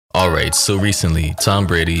Alright, so recently, Tom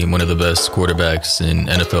Brady, one of the best quarterbacks in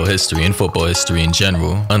NFL history and football history in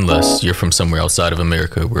general, unless you're from somewhere outside of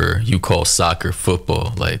America where you call soccer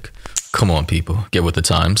football, like, come on people, get with the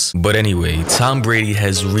times. But anyway, Tom Brady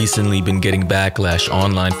has recently been getting backlash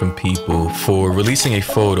online from people for releasing a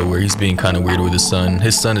photo where he's being kind of weird with his son.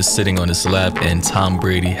 His son is sitting on his lap and Tom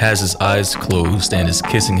Brady has his eyes closed and is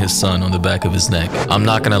kissing his son on the back of his neck. I'm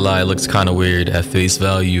not gonna lie, it looks kind of weird at face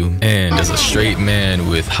value. And as a straight man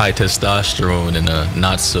with high testosterone and a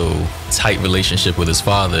not so tight relationship with his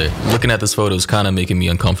father, looking at this photo is kind of making me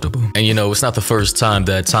uncomfortable. And you know, it's not the first time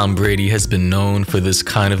that Tom Brady has been known for this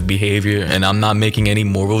kind of behavior, and I'm not making any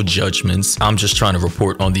moral judgments. I'm just trying to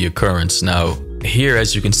report on the occurrence. Now, here,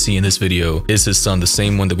 as you can see in this video, is his son, the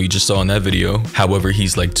same one that we just saw in that video. However,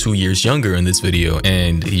 he's like 2 years younger in this video,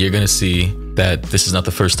 and you're gonna see that this is not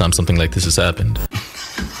the first time something like this has happened.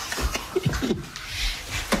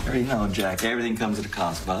 You know, Jack, everything comes at a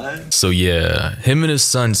cost, bud. So yeah, him and his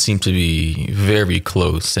son seem to be very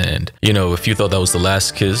close, and you know, if you thought that was the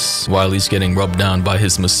last kiss while he's getting rubbed down by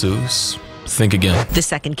his masseuse, think again. The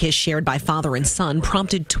second kiss shared by father and son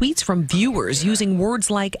prompted tweets from viewers using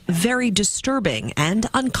words like very disturbing and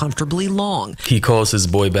uncomfortably long. He calls his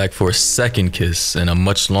boy back for a second kiss, and a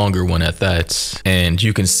much longer one at that. And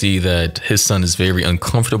you can see that his son is very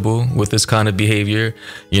uncomfortable with this kind of behavior,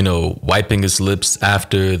 you know, wiping his lips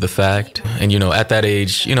after the fact. And you know, at that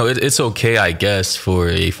age, you know, it's okay, I guess, for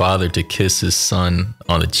a father to kiss his son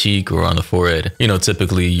on the cheek or on the forehead. You know,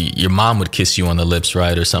 typically your mom would kiss you on the lips,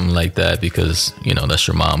 right, or something like that, because, you know, that's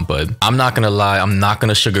your mom. But I'm not gonna lie, I'm not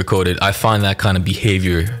gonna sugarcoat it. I find that kind of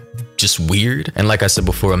behavior just weird. And like I said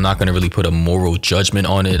before, I'm not gonna really put a moral judgment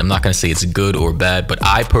on it. I'm not gonna say it's good or bad, but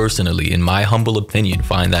I personally, in my humble opinion,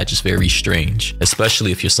 find that just very strange,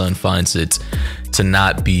 especially if your son finds it to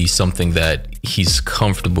not be something that he's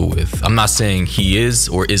comfortable with. I'm not saying he is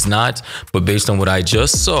or is not, but based on what I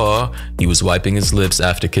just saw, he was wiping his lips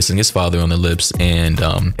after kissing his father on the lips, and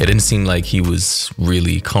it didn't seem like he was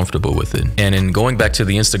really comfortable with it. And in going back to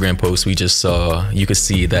the Instagram post we just saw, you could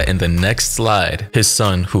see that in the next slide, his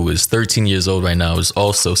son, who is 13 years old right now, is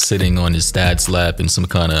also sitting on his dad's lap in some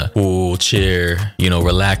kind of pool chair, you know,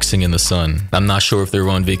 relaxing in the sun. I'm not sure if they're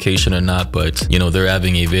on vacation or not, but you know, they're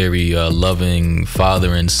having a very loving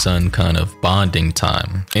father and son kind of bonding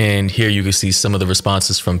time. And here you can see some of the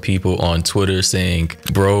responses from people on Twitter saying,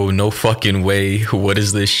 bro, no fucking way, what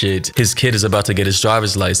is this shit? His kid is about to get his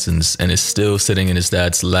driver's license and is still sitting in his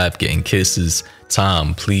dad's lap getting kisses.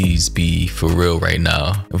 Tom, please be for real right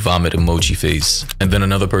now. Vomit emoji face. And then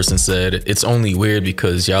another person said, it's only weird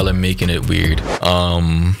because y'all are making it weird.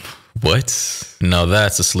 What? Now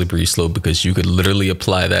that's a slippery slope, because you could literally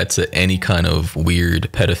apply that to any kind of weird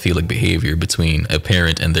pedophilic behavior between a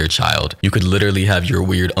parent and their child. You could literally have your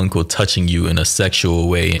weird uncle touching you in a sexual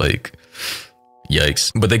way, like,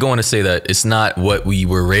 yikes. But they go on to say that it's not what we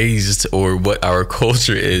were raised or what our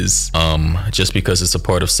culture is. Just because it's a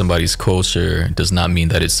part of somebody's culture does not mean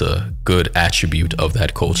that it's a good attribute of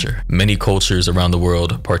that culture. Many cultures around the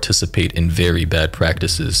world participate in very bad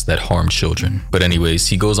practices that harm children. But anyways,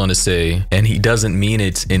 he goes on to say, and he doesn't mean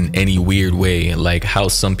it in any weird way, like how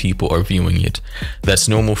some people are viewing it. That's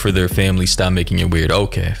normal for their family, stop making it weird.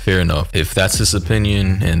 Okay, fair enough. If that's his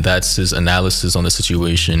opinion and that's his analysis on the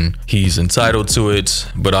situation, he's entitled to it,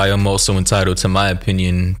 but I am also entitled to my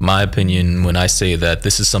opinion. My opinion when I say that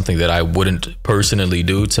this is something that I wouldn't personally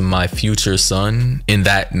do to my future son in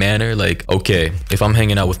that manner. Like, okay, if I'm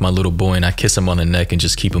hanging out with my little boy and I kiss him on the neck and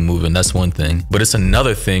just keep him moving, that's one thing. But it's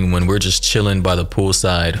another thing when we're just chilling by the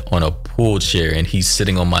poolside on a pool chair and he's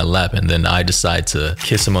sitting on my lap, and then I decide to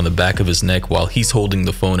kiss him on the back of his neck while he's holding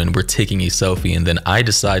the phone and we're taking a selfie, and then I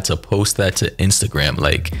decide to post that to Instagram.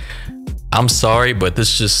 Like, I'm sorry, but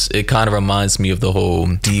this just, it kind of reminds me of the whole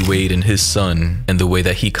D Wade and his son, and the way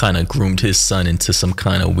that he kind of groomed his son into some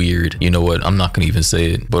kind of weird, you know what, I'm not gonna even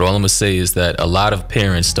say it, but all I'm gonna say is that a lot of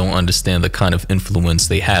parents don't understand the kind of influence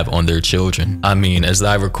they have on their children. I mean, as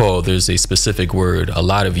I recall, there's a specific word a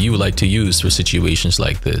lot of you like to use for situations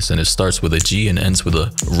like this, and it starts with a G and ends with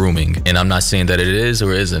a grooming. And I'm not saying that it is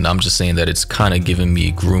or isn't, I'm just saying that it's kind of giving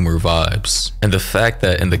me groomer vibes. And the fact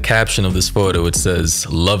that in the caption of this photo it says,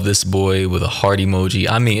 love this boy, with a heart emoji,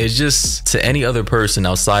 I mean, it's just, to any other person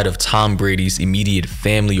outside of Tom Brady's immediate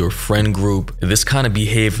family or friend group, this kind of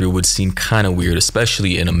behavior would seem kind of weird,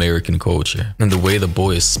 especially in American culture. And the way the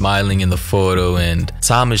boy is smiling in the photo, and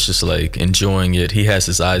Tom is just like enjoying it. He has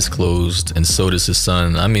his eyes closed, and so does his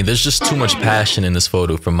son. I mean, there's just too much passion in this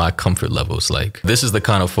photo for my comfort levels. Like, this is the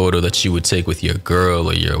kind of photo that you would take with your girl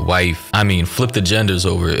or your wife. I mean, flip the genders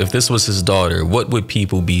over. If this was his daughter, what would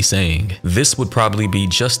people be saying? This would probably be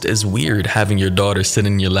just as weird. weird having your daughter sit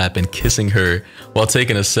in your lap and kissing her while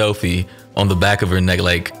taking a selfie on the back of her neck.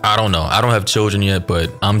 Like, I don't know. I don't have children yet, but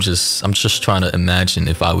I'm just trying to imagine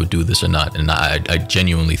if I would do this or not. And I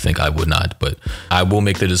genuinely think I would not, but I will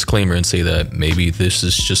make the disclaimer and say that maybe this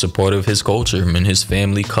is just a part of his culture and his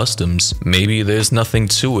family customs. Maybe there's nothing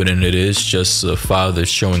to it and it is just a father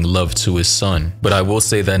showing love to his son. But I will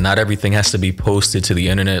say that not everything has to be posted to the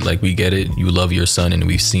internet. Like, we get it. You love your son and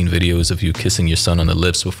we've seen videos of you kissing your son on the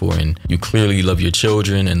lips before, and you clearly love your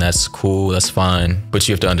children, and that's cool. That's fine. But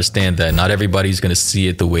you have to understand that not everybody's gonna see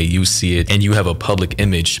it the way you see it, and you have a public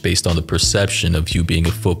image based on the perception of you being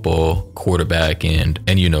a football quarterback and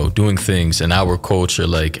you know, doing things in our culture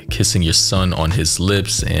like kissing your son on his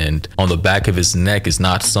lips and on the back of his neck is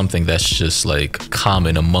not something that's just like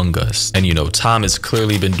common among us. And you know, Tom has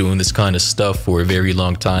clearly been doing this kind of stuff for a very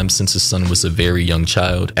long time, since his son was a very young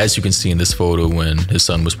child, as you can see in this photo when his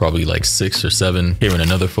son was probably like 6 or 7. Here in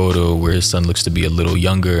another photo where his son looks to be a little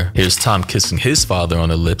younger, here's Tom kissing his father on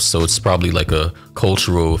the lips, so it's probably like a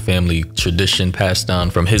cultural family tradition passed down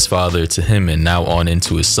from his father to him and now on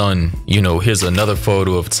into his son. You know, here's another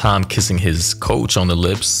photo of Tom kissing his coach on the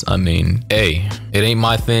lips. I mean, hey, it ain't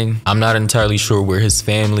my thing. I'm not entirely sure where his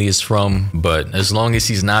family is from, but as long as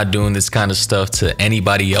he's not doing this kind of stuff to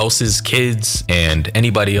anybody else's kids and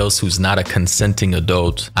anybody else who's not a consenting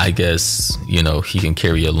adult, I guess, you know, he can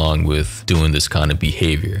carry along with doing this kind of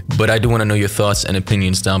behavior. But I do want to know your thoughts and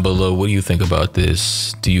opinions down below. What do you think about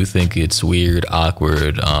this? Do you think it's weird,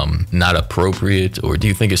 awkward, not appropriate, or do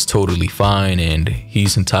you think it's totally fine and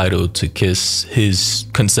he's entitled to kiss his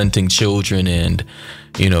consenting children and,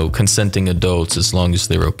 you know, consenting adults as long as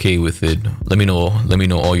they're okay with it? Let me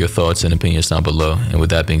know all your thoughts and opinions down below. And with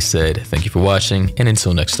that being said, thank you for watching, and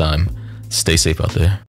until next time, stay safe out there.